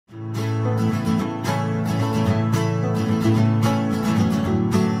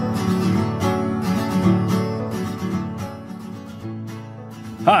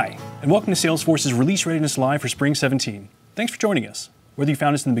and welcome to Salesforce's Release Readiness Live for Spring 17. Thanks for joining us, whether you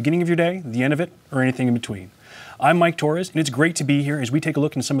found us in the beginning of your day, the end of it, or anything in between. I'm Mike Torres, and it's great to be here as we take a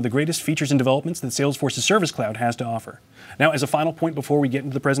look into some of the greatest features and developments that Salesforce's Service Cloud has to offer. Now, as a final point before we get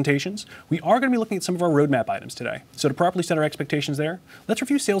into the presentations, we are going to be looking at some of our roadmap items today. So to properly set our expectations there, let's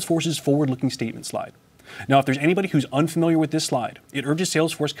review Salesforce's forward-looking statement slide. Now, if there's anybody who's unfamiliar with this slide, it urges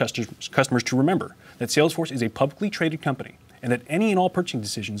Salesforce customers to remember that Salesforce is a publicly traded company and that any and all purchasing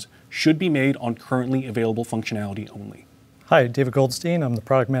decisions should be made on currently available functionality only. Hi, David Goldstein. I'm the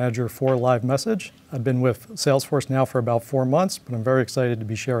product manager for LiveMessage. I've been with Salesforce now for about 4 months, but I'm very excited to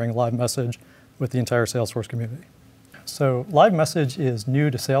be sharing LiveMessage with the entire Salesforce community. So LiveMessage is new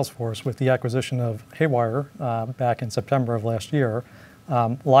to Salesforce with the acquisition of Haywire back in September of last year.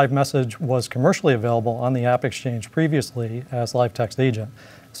 LiveMessage was commercially available on the App Exchange previously as Live Text Agent.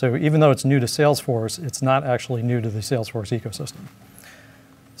 So even though it's new to Salesforce, it's not actually new to the Salesforce ecosystem.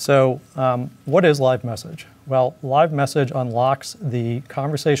 So what is LiveMessage? Well, LiveMessage unlocks the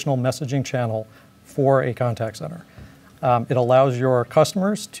conversational messaging channel for a contact center. It allows your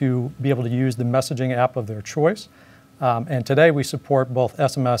customers to be able to use the messaging app of their choice. And today we support both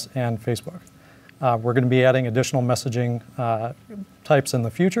SMS and Facebook. We're going to be adding additional messaging types in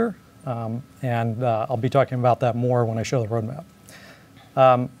the future, and I'll be talking about that more when I show the roadmap.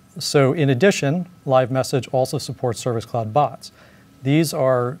 So in addition, LiveMessage also supports Service Cloud bots. These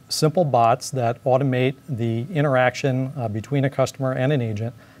are simple bots that automate the interaction between a customer and an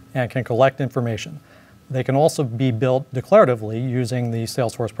agent and can collect information. They can also be built declaratively using the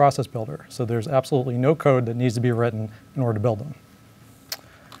Salesforce Process Builder. So there's absolutely no code that needs to be written in order to build them.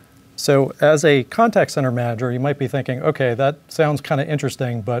 So as a contact center manager, you might be thinking, okay, that sounds kind of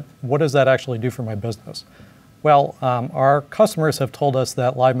interesting, but what does that actually do for my business? Well, our customers have told us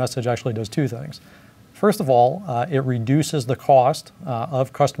that LiveMessage actually does two things. First of all, it reduces the cost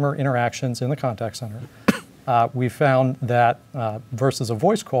of customer interactions in the contact center. We found that versus a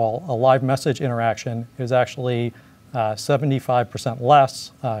voice call, a LiveMessage interaction is actually 75%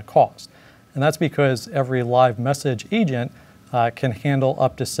 less cost. And that's because every LiveMessage agent can handle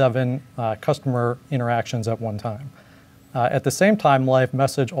up to 7 customer interactions at one time. At the same time,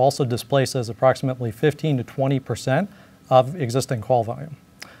 LiveMessage also displaces approximately 15 to 20% of existing call volume.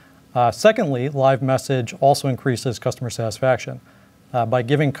 Secondly, LiveMessage also increases customer satisfaction. By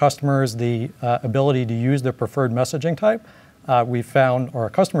giving customers the ability to use their preferred messaging type, we found, or our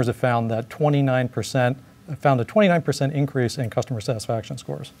customers have found, that 29% increase in customer satisfaction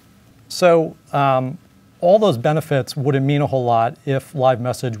scores. So all those benefits wouldn't mean a whole lot if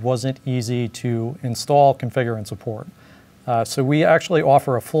LiveMessage wasn't easy to install, configure, and support. So we actually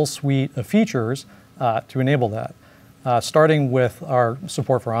offer a full suite of features to enable that, starting with our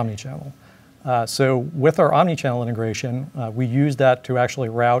support for omnichannel. So with our omnichannel integration, we use that to actually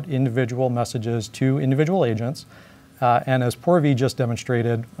route individual messages to individual agents. And as Purvi just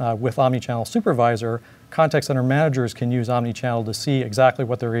demonstrated with Omnichannel Supervisor, contact center managers can use omnichannel to see exactly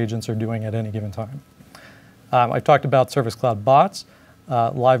what their agents are doing at any given time. I talked about Service Cloud bots.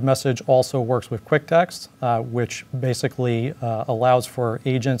 LiveMessage also works with quick text, which basically allows for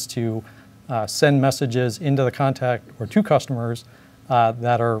agents to send messages into the contact or to customers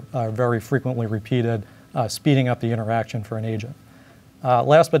that are very frequently repeated, speeding up the interaction for an agent.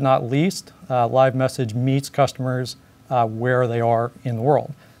 Last but not least, LiveMessage meets customers where they are in the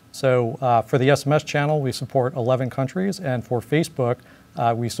world. So for the SMS channel, we support 11 countries, and for Facebook,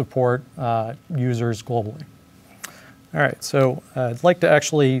 we support users globally. All right, so I'd like to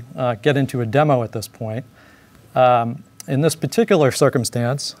actually get into a demo at this point. In this particular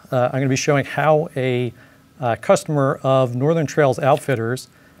circumstance, I'm going to be showing how a customer of Northern Trails Outfitters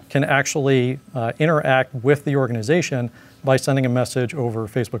can actually interact with the organization by sending a message over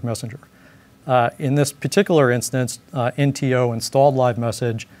Facebook Messenger. In this particular instance, NTO installed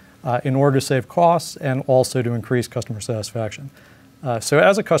LiveMessage in order to save costs and also to increase customer satisfaction. So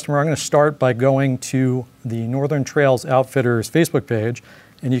as a customer, I'm going to start by going to the Northern Trails Outfitters Facebook page,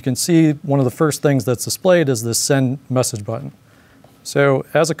 and you can see one of the first things that's displayed is this Send Message button. So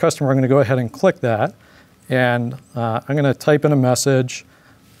as a customer, I'm going to go ahead and click that, and I'm going to type in a message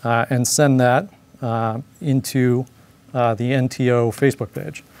and send that into the NTO Facebook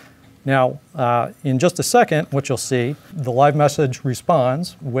page. Now, in just a second, what you'll see, the LiveMessage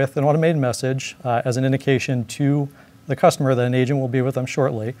responds with an automated message as an indication to the customer that an agent will be with them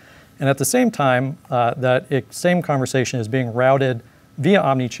shortly. And at the same time, that same conversation is being routed via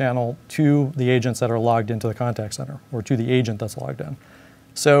omnichannel to the agents that are logged into the contact center, or to the agent that's logged in.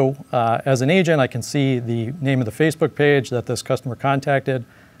 So as an agent, I can see the name of the Facebook page that this customer contacted.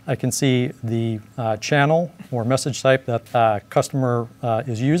 I can see the channel or message type that customer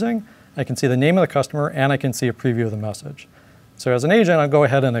is using. I can see the name of the customer, and I can see a preview of the message. So as an agent, I'll go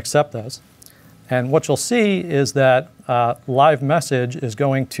ahead and accept this. And what you'll see is that LiveMessage is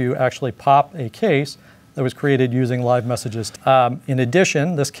going to actually pop a case that was created using LiveMessage's. In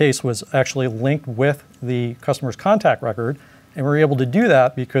addition, this case was actually linked with the customer's contact record, and we're able to do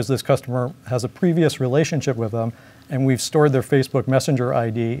that because this customer has a previous relationship with them, and we've stored their Facebook Messenger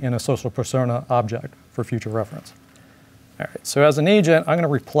ID in a social persona object for future reference. All right, so as an agent, I'm going to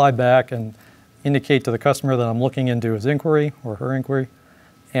reply back and indicate to the customer that I'm looking into his inquiry or her inquiry,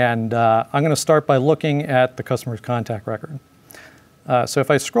 and I'm going to start by looking at the customer's contact record. So if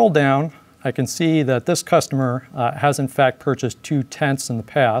I scroll down, I can see that this customer has in fact purchased 2 tents in the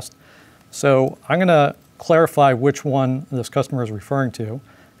past. So I'm going to clarify which one this customer is referring to.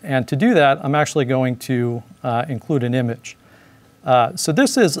 And to do that, I'm actually going to include an image. So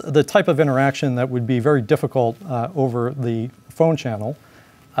this is the type of interaction that would be very difficult over the phone channel.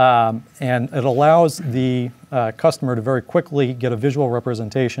 And it allows the customer to very quickly get a visual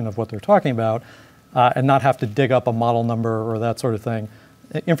representation of what they're talking about and not have to dig up a model number or that sort of thing.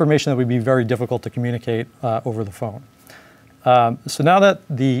 Information that would be very difficult to communicate over the phone. So now that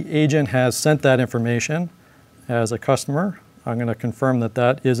the agent has sent that information as a customer, I'm going to confirm that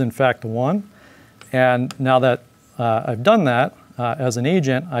that is in fact the one. And now that I've done that, as an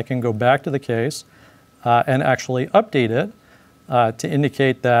agent, I can go back to the case and actually update it to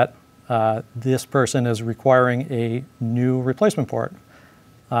indicate that this person is requiring a new replacement part.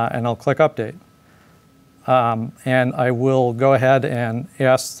 And I'll click Update. And I will go ahead and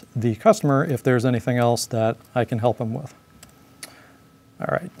ask the customer if there's anything else that I can help them with. All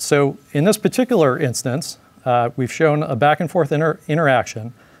right, so in this particular instance, we've shown a back and forth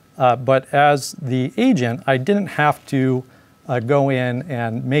interaction, but as the agent, I didn't have to go in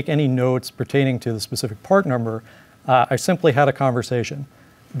and make any notes pertaining to the specific part number. I simply had a conversation.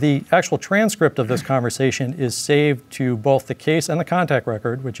 The actual transcript of this conversation is saved to both the case and the contact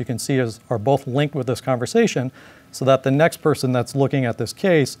record, which you can see are both linked with this conversation, so that the next person that's looking at this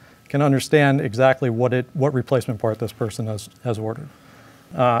case can understand exactly what replacement part this person has ordered.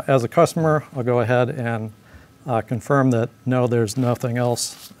 As a customer, I'll go ahead and confirm that no, there's nothing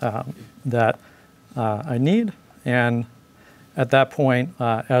else that I need. And at that point,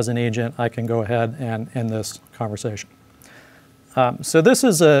 as an agent, I can go ahead and end this conversation. So this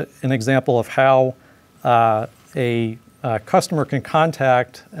is an example of how a customer can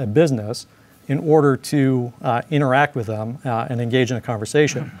contact a business in order to interact with them and engage in a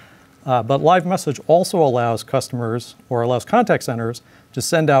conversation. But LiveMessage also allows customers or allows contact centers to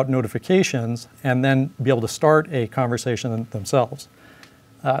send out notifications and then be able to start a conversation themselves.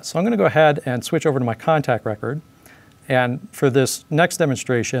 So I'm going to go ahead and switch over to my contact record. And for this next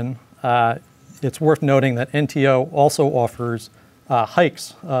demonstration, it's worth noting that NTO also offers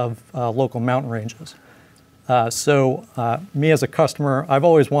hikes of local mountain ranges. So me as a customer, I've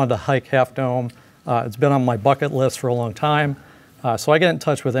always wanted to hike Half Dome. It's been on my bucket list for a long time. So I get in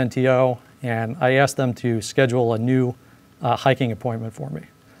touch with NTO and I ask them to schedule a new hiking appointment for me.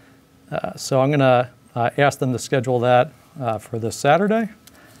 So I'm going to ask them to schedule that for this Saturday.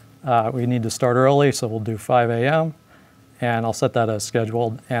 We need to start early, so we'll do 5 a.m. And I'll set that as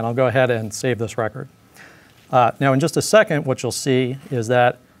scheduled, and I'll go ahead and save this record. Now in just a second, what you'll see is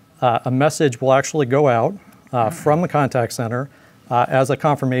that a message will actually go out from the contact center as a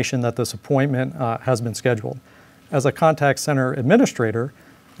confirmation that this appointment has been scheduled. As a contact center administrator,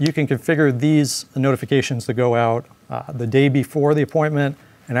 you can configure these notifications to go out the day before the appointment,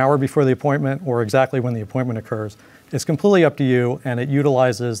 an hour before the appointment, or exactly when the appointment occurs. It's completely up to you, and it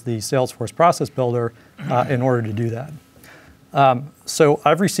utilizes the Salesforce Process Builder in order to do that. So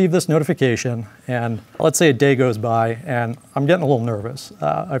I've received this notification, and let's say a day goes by, and I'm getting a little nervous.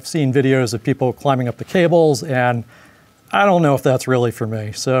 I've seen videos of people climbing up the cables, and I don't know if that's really for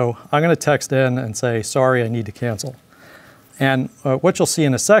me. So I'm going to text in and say, sorry, I need to cancel. And what you'll see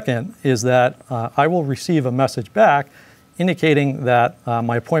in a second is that I will receive a message back indicating that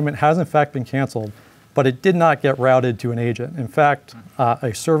my appointment has in fact been canceled, but it did not get routed to an agent. In fact,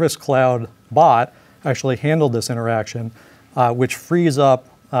 a Service Cloud bot actually handled this interaction, which frees up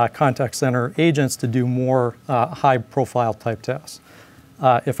contact center agents to do more high-profile type tests.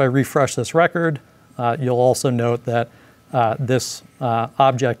 If I refresh this record, you'll also note that this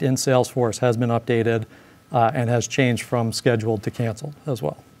object in Salesforce has been updated and has changed from scheduled to canceled as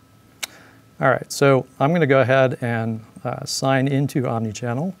well. All right, so I'm going to go ahead and sign into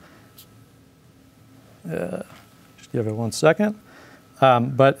Omnichannel. Just give it 1 second.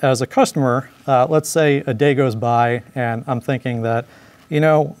 But as a customer, let's say a day goes by and I'm thinking that,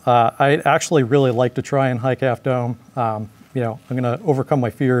 I actually really like to try and hike Half Dome. I'm going to overcome my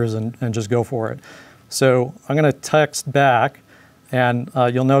fears and just go for it. So I'm going to text back, and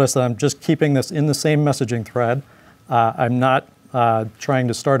you'll notice that I'm just keeping this in the same messaging thread. I'm not trying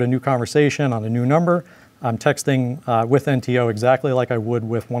to start a new conversation on a new number. I'm texting with NTO exactly like I would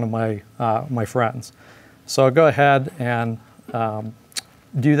with one of my friends. So I'll go ahead and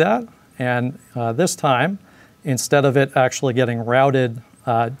do that. And this time, instead of it actually getting routed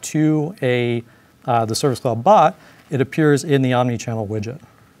to the Service Cloud bot, it appears in the omnichannel widget.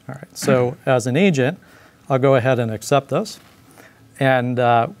 All right. So as an agent, I'll go ahead and accept this. And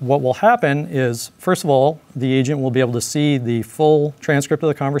what will happen is, first of all, the agent will be able to see the full transcript of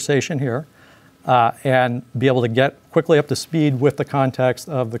the conversation here and be able to get quickly up to speed with the context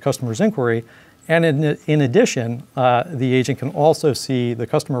of the customer's inquiry. And in addition, the agent can also see the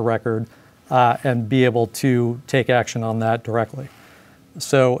customer record and be able to take action on that directly.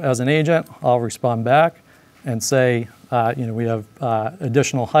 So as an agent, I'll respond back and say, we have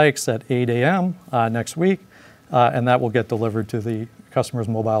additional hikes at 8 a.m. Next week. And that will get delivered to the customer's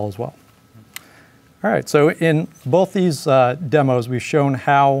mobile as well. All right, so in both these demos, we've shown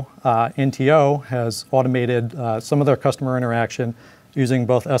how NTO has automated some of their customer interaction using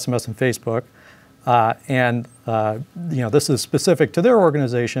both SMS and Facebook. This is specific to their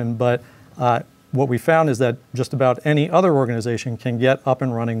organization, but what we found is that just about any other organization can get up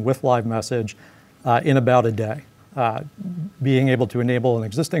and running with LiveMessage in about a day, being able to enable an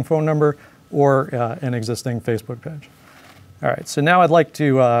existing phone number or an existing Facebook page. All right, so now I'd like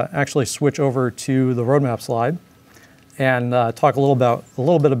to actually switch over to the roadmap slide and talk a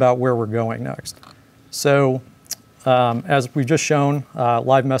little bit about where we're going next. So as we've just shown,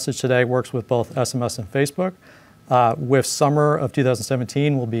 LiveMessage today works with both SMS and Facebook. With summer of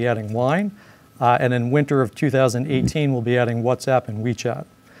 2017, we'll be adding Line, and in winter of 2018, we'll be adding WhatsApp and WeChat.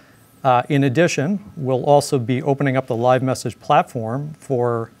 In addition, we'll also be opening up the LiveMessage platform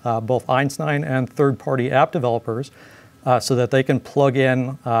for both Einstein and third-party app developers so that they can plug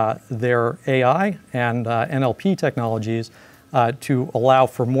in their AI and NLP technologies to allow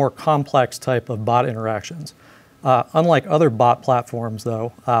for more complex type of bot interactions. Unlike other bot platforms,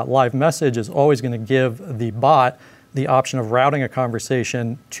 though, LiveMessage is always going to give the bot the option of routing a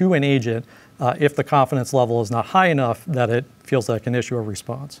conversation to an agent if the confidence level is not high enough that it feels like it can issue a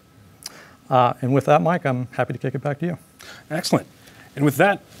response. And with that, Mike, I'm happy to kick it back to you. Excellent. And with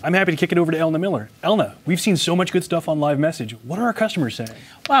that, I'm happy to kick it over to Elna Miller. Elna, we've seen so much good stuff on LiveMessage. What are our customers saying?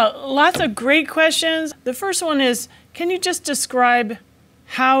 Well, lots of great questions. The first one is, can you just describe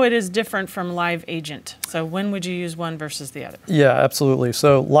how it is different from Live Agent? So when would you use one versus the other? Yeah, absolutely.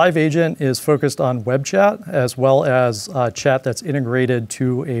 So Live Agent is focused on web chat as well as chat that's integrated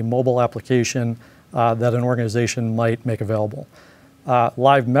to a mobile application that an organization might make available.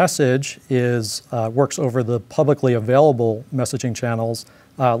 LiveMessage works over the publicly available messaging channels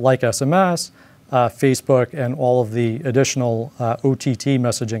like SMS, Facebook, and all of the additional OTT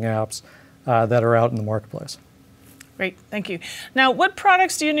messaging apps that are out in the marketplace. Great, thank you. Now, what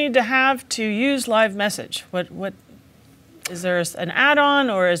products do you need to have to use LiveMessage? What is there an add-on,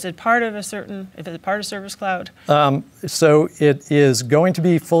 or is it part of if it's part of Service Cloud? So it is going to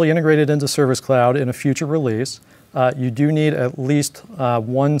be fully integrated into Service Cloud in a future release. You do need at least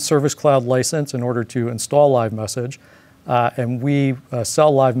one Service Cloud license in order to install LiveMessage. And we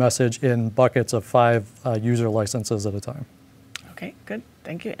sell LiveMessage in buckets of 5 user licenses at a time. Okay, good.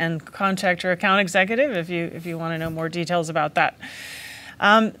 Thank you. And contact your account executive if you want to know more details about that.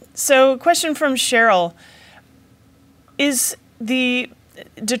 So question from Cheryl. Is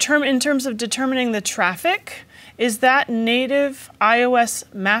in terms of determining the traffic, is that native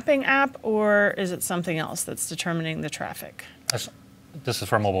iOS mapping app, or is it something else that's determining the traffic? This is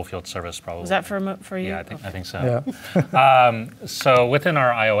for mobile field service, probably. Is that for you? Yeah, I think so. Yeah. So within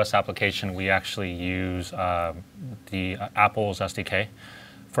our iOS application, we actually use the Apple's SDK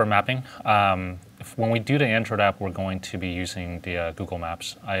for mapping. When we do the Android app, we're going to be using the Google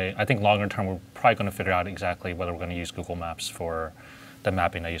Maps. I think longer term, we're probably going to figure out exactly whether we're going to use Google Maps for the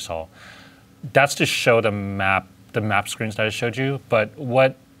mapping that you saw. That's to show the map screens that I showed you. But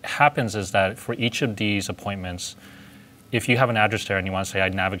what happens is that for each of these appointments, if you have an address there and you want to say, I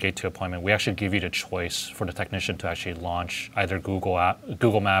navigate to appointment, we actually give you the choice for the technician to actually launch either Google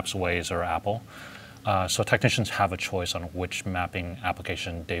Maps, Waze, or Apple. So technicians have a choice on which mapping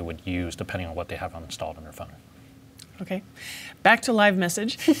application they would use depending on what they have installed on their phone. Okay. Back to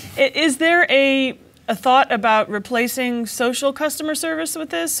LiveMessage. Is there a thought about replacing social customer service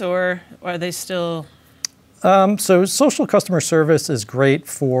with this, or are they still? So social customer service is great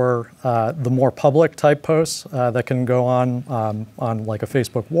for the more public type posts that can go on like a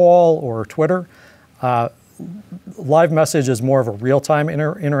Facebook wall or Twitter. LiveMessage is more of a real-time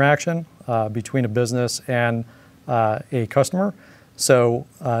interaction between a business and a customer. So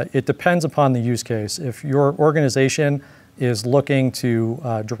it depends upon the use case. If your organization is looking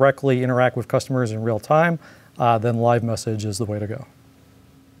to directly interact with customers in real time, then LiveMessage is the way to go.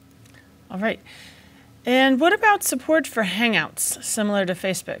 All right. And what about support for Hangouts, similar to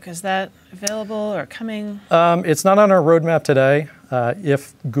Facebook? Is that available or coming? It's not on our roadmap today.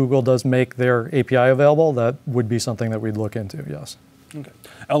 If Google does make their API available, that would be something that we'd look into, yes. Okay.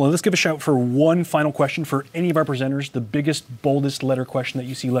 Ellen, let's give a shout for one final question for any of our presenters, the biggest, boldest letter question that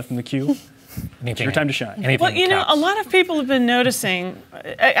you see left in the queue. It's your time to shine. Well, you know, a lot of people have been noticing,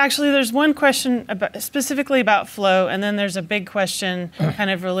 actually there's one question specifically about Flow, and then there's a big question kind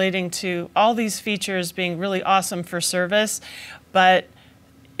of relating to all these features being really awesome for service, but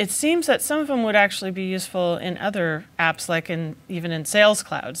it seems that some of them would actually be useful in other apps, like even in Sales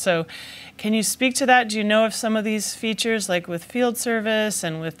Cloud. So can you speak to that? Do you know if some of these features, like with field service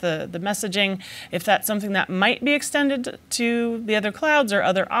and with the messaging, if that's something that might be extended to the other clouds or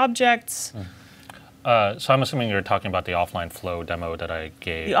other objects? So I'm assuming you're talking about the offline flow demo that I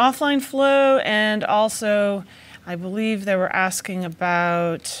gave. The offline flow, and also I believe they were asking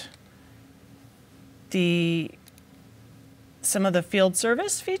about some of the field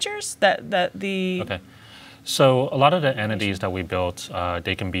service features that the... Okay. So a lot of the entities that we built,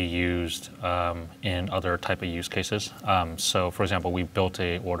 they can be used in other type of use cases. So for example, we built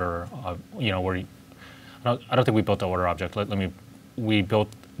a order, where I don't think we built the order object. We built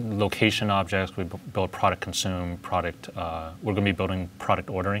location objects, we built product consume, product, we're going to be building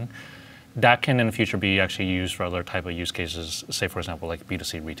product ordering. That can in the future be actually used for other type of use cases, say for example, like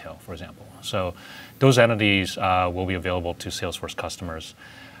B2C retail, for example. So those entities will be available to Salesforce customers.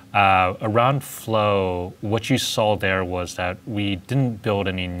 Around Flow, what you saw there was that we didn't build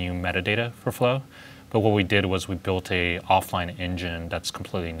any new metadata for Flow, but what we did was we built a offline engine that's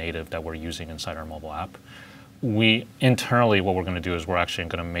completely native that we're using inside our mobile app. Internally, what we're going to do is we're actually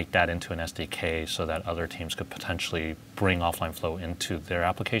going to make that into an SDK so that other teams could potentially bring offline Flow into their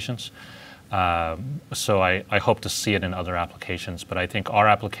applications. So I hope to see it in other applications, but I think our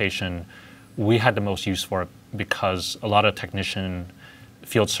application, we had the most use for it because a lot of technician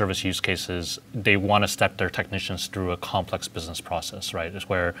field service use cases, they want to step their technicians through a complex business process, right? It's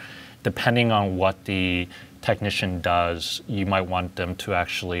where depending on what the technician does, you might want them to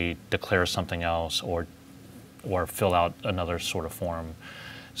actually declare something else or fill out another sort of form.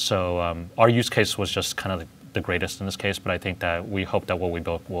 So our use case was just kind of the greatest in this case, but I think that we hope that what we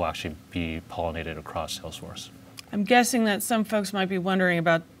built will actually be pollinated across Salesforce. I'm guessing that some folks might be wondering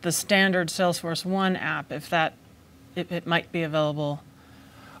about the standard Salesforce One app, if it might be available.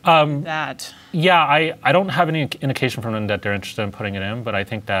 Yeah, I don't have any indication from them that they're interested in putting it in, but I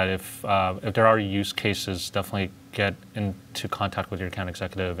think that if there are use cases, definitely get into contact with your account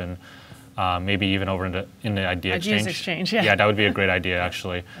executive and maybe even over in the idea exchange. Yeah. Yeah, that would be a great idea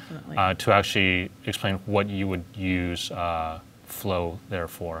actually, Definitely. to actually explain what you would use Flow there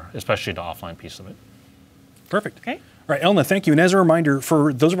for, especially the offline piece of it. Perfect. Okay. All right, Elna, thank you. And as a reminder,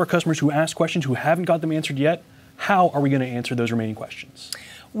 for those of our customers who ask questions who haven't got them answered yet, how are we going to answer those remaining questions?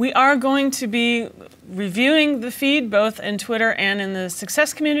 We are going to be reviewing the feed both in Twitter and in the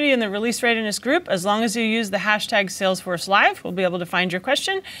success community in the release readiness group. As long as you use the hashtag Salesforce Live, we'll be able to find your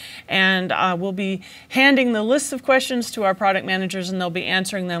question. And we'll be handing the list of questions to our product managers, and they'll be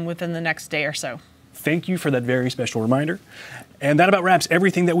answering them within the next day or so. Thank you for that very special reminder. And that about wraps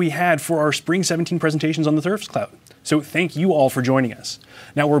everything that we had for our Spring 17 presentations on the Service Cloud. So thank you all for joining us.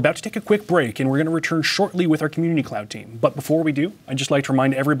 Now we're about to take a quick break and we're going to return shortly with our Community Cloud team. But before we do, I'd just like to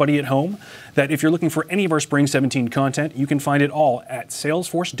remind everybody at home that if you're looking for any of our Spring 17 content, you can find it all at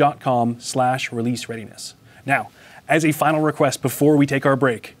salesforce.com/release readiness. Now, as a final request before we take our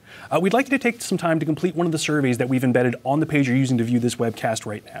break, we'd like you to take some time to complete one of the surveys that we've embedded on the page you're using to view this webcast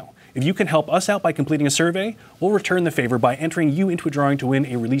right now. If you can help us out by completing a survey, we'll return the favor by entering you into a drawing to win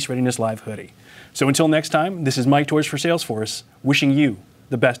a Release Readiness Live hoodie. So until next time, this is Mike Torres for Salesforce, wishing you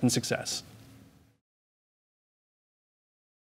the best in success.